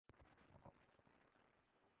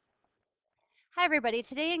Hi everybody.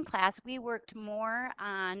 Today in class we worked more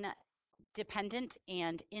on dependent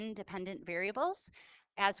and independent variables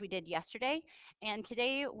as we did yesterday. And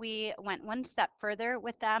today we went one step further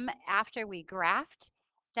with them after we graphed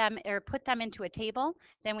them or put them into a table,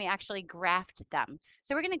 then we actually graphed them.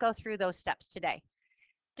 So we're going to go through those steps today.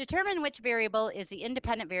 Determine which variable is the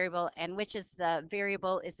independent variable and which is the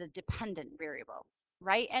variable is the dependent variable.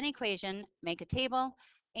 Write an equation, make a table,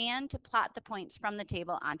 and plot the points from the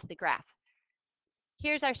table onto the graph.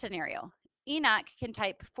 Here's our scenario. Enoch can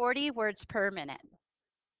type 40 words per minute.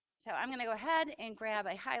 So I'm going to go ahead and grab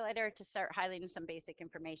a highlighter to start highlighting some basic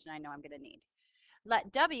information I know I'm going to need.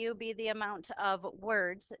 Let W be the amount of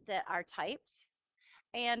words that are typed,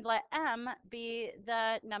 and let M be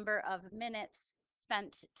the number of minutes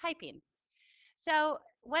spent typing. So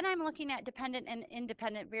when I'm looking at dependent and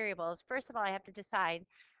independent variables, first of all, I have to decide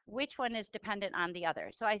which one is dependent on the other.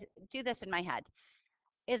 So I do this in my head.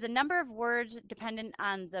 Is the number of words dependent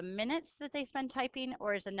on the minutes that they spend typing,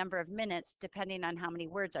 or is the number of minutes depending on how many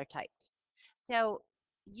words are typed? So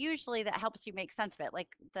usually that helps you make sense of it. Like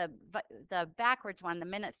the backwards one, the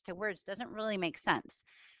minutes to words, doesn't really make sense.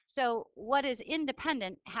 So what is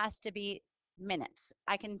independent has to be minutes.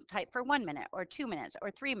 I can type for 1 minute or 2 minutes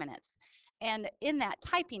or 3 minutes. And in that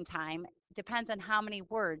typing time depends on how many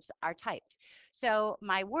words are typed. So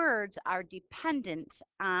my words are dependent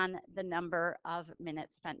on the number of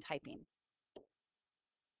minutes spent typing.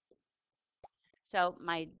 So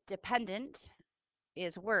my dependent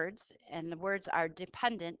is words, and the words are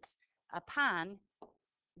dependent upon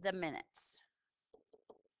the minutes.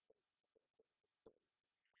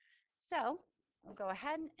 So I'll go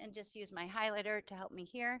ahead and just use my highlighter to help me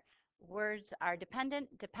here. Words are dependent.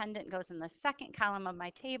 Dependent goes in the second column of my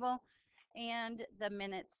table, and the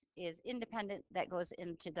minutes is independent. That goes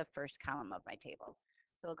into the first column of my table.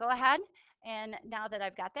 So we'll go ahead, and now that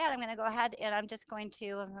I've got that, I'm going to go ahead and I'm just going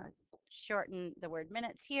to shorten the word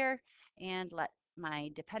minutes here and let my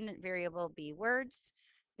dependent variable be words.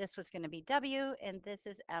 This was going to be W, and this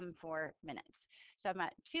is M for minutes. So I've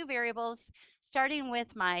got two variables, starting with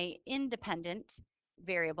my independent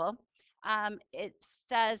variable. It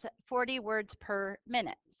says 40 words per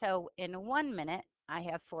minute. So in 1 minute, I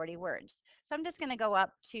have 40 words. So I'm just going to go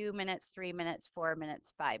up 2 minutes, 3 minutes, 4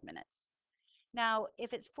 minutes, 5 minutes. Now,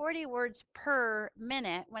 if it's 40 words per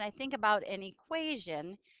minute, when I think about an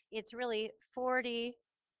equation, it's really 40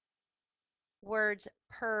 words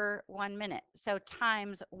per 1 minute. So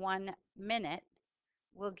times 1 minute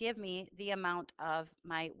will give me the amount of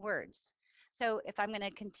my words. So if I'm going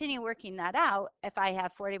to continue working that out, if I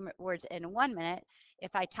have 40 words in 1 minute,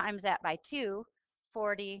 if I times that by 2,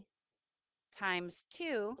 40 times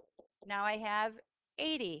 2, now I have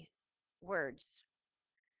 80 words.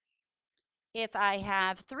 If I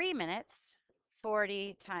have 3 minutes,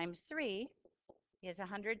 40 times 3 is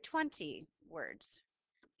 120 words.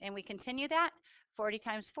 And we continue that, 40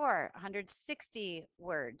 times 4, 160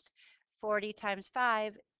 words. 40 times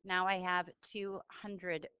 5, now I have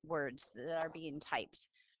 200 words that are being typed.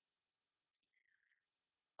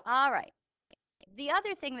 All right. The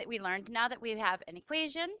other thing that we learned, now that we have an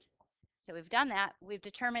equation, so we've done that, we've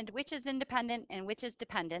determined which is independent and which is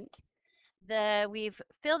dependent. We've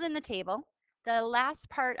filled in the table. The last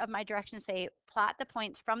part of my directions say plot the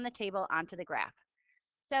points from the table onto the graph.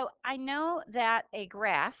 So I know that a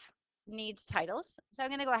graph needs titles. So I'm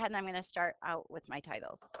going to go ahead and I'm going to start out with my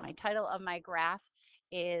titles. My title of my graph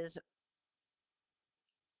is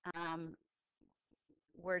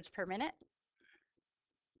words per minute.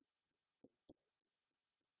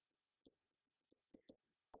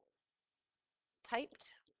 Typed.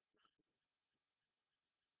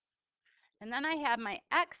 And then I have my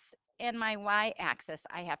X and my Y axis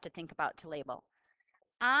I have to think about to label.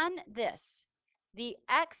 On this, the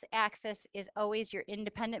x-axis is always your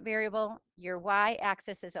independent variable. Your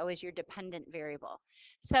y-axis is always your dependent variable.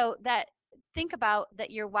 So that think about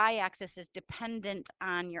that your y-axis is dependent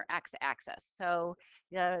on your x-axis. So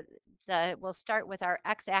we'll start with our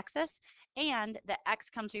x-axis, and the x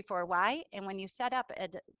comes before y. And when you set up a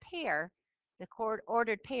pair, the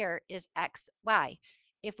ordered pair is x, y.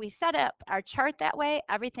 If we set up our chart that way,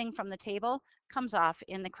 everything from the table comes off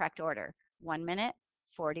in the correct order. 1 minute,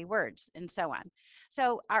 40 words, and so on.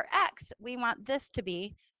 So our X, we want this to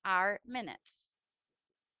be our minutes.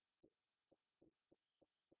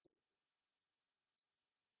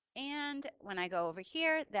 And when I go over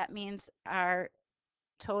here, that means our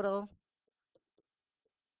total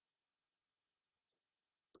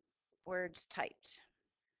words typed.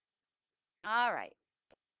 All right.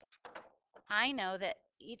 I know that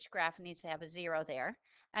each graph needs to have a 0 there.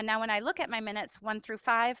 And now when I look at my minutes 1 through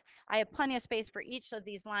 5, I have plenty of space for each of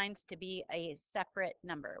these lines to be a separate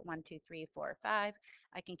number. 1, 2, 3, 4, 5.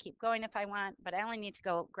 I can keep going if I want, but I only need to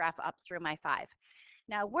go graph up through my 5.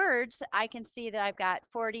 Now words, I can see that I've got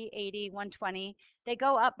 40, 80, 120. They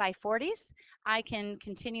go up by 40s. I can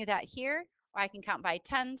continue that here, or I can count by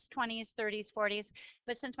 10s, 20s, 30s, 40s.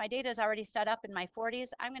 But since my data is already set up in my 40s,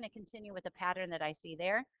 I'm going to continue with the pattern that I see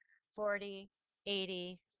there. 40,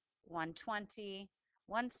 80, 120,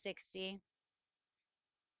 160,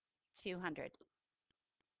 200.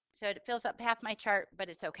 So it fills up half my chart, but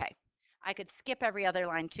it's okay. I could skip every other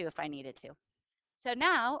line too if I needed to. So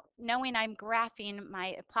now, knowing I'm plotting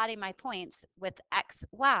my points with X,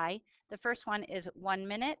 Y, the first one is 1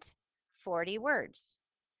 minute, 40 words.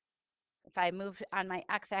 If I move on my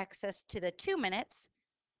X-axis to the 2 minutes,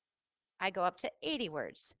 I go up to 80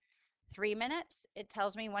 words. 3 minutes, it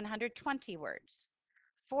tells me 120 words.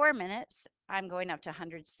 4 minutes, I'm going up to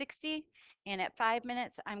 160, and at 5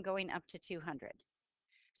 minutes, I'm going up to 200.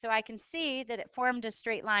 So I can see that it formed a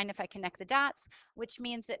straight line if I connect the dots, which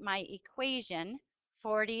means that my equation,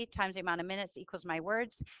 40 times the amount of minutes equals my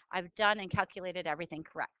words, I've done and calculated everything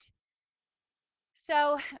correct.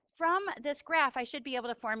 So from this graph, I should be able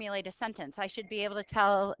to formulate a sentence. I should be able to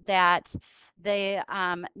tell that the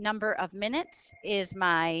number of minutes is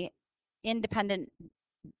my independent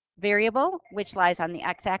variable, which lies on the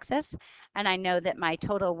x-axis, and I know that my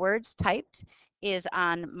total words typed is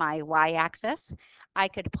on my y-axis. I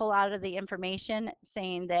could pull out of the information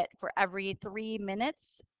saying that for every 3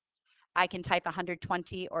 minutes, I can type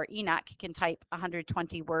 120, or Enoch can type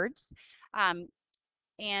 120 words.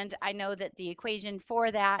 And I know that the equation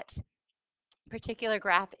for that particular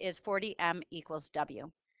graph is 40m equals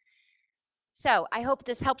W. So I hope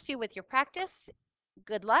this helps you with your practice.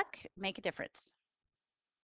 Good luck. Make a difference.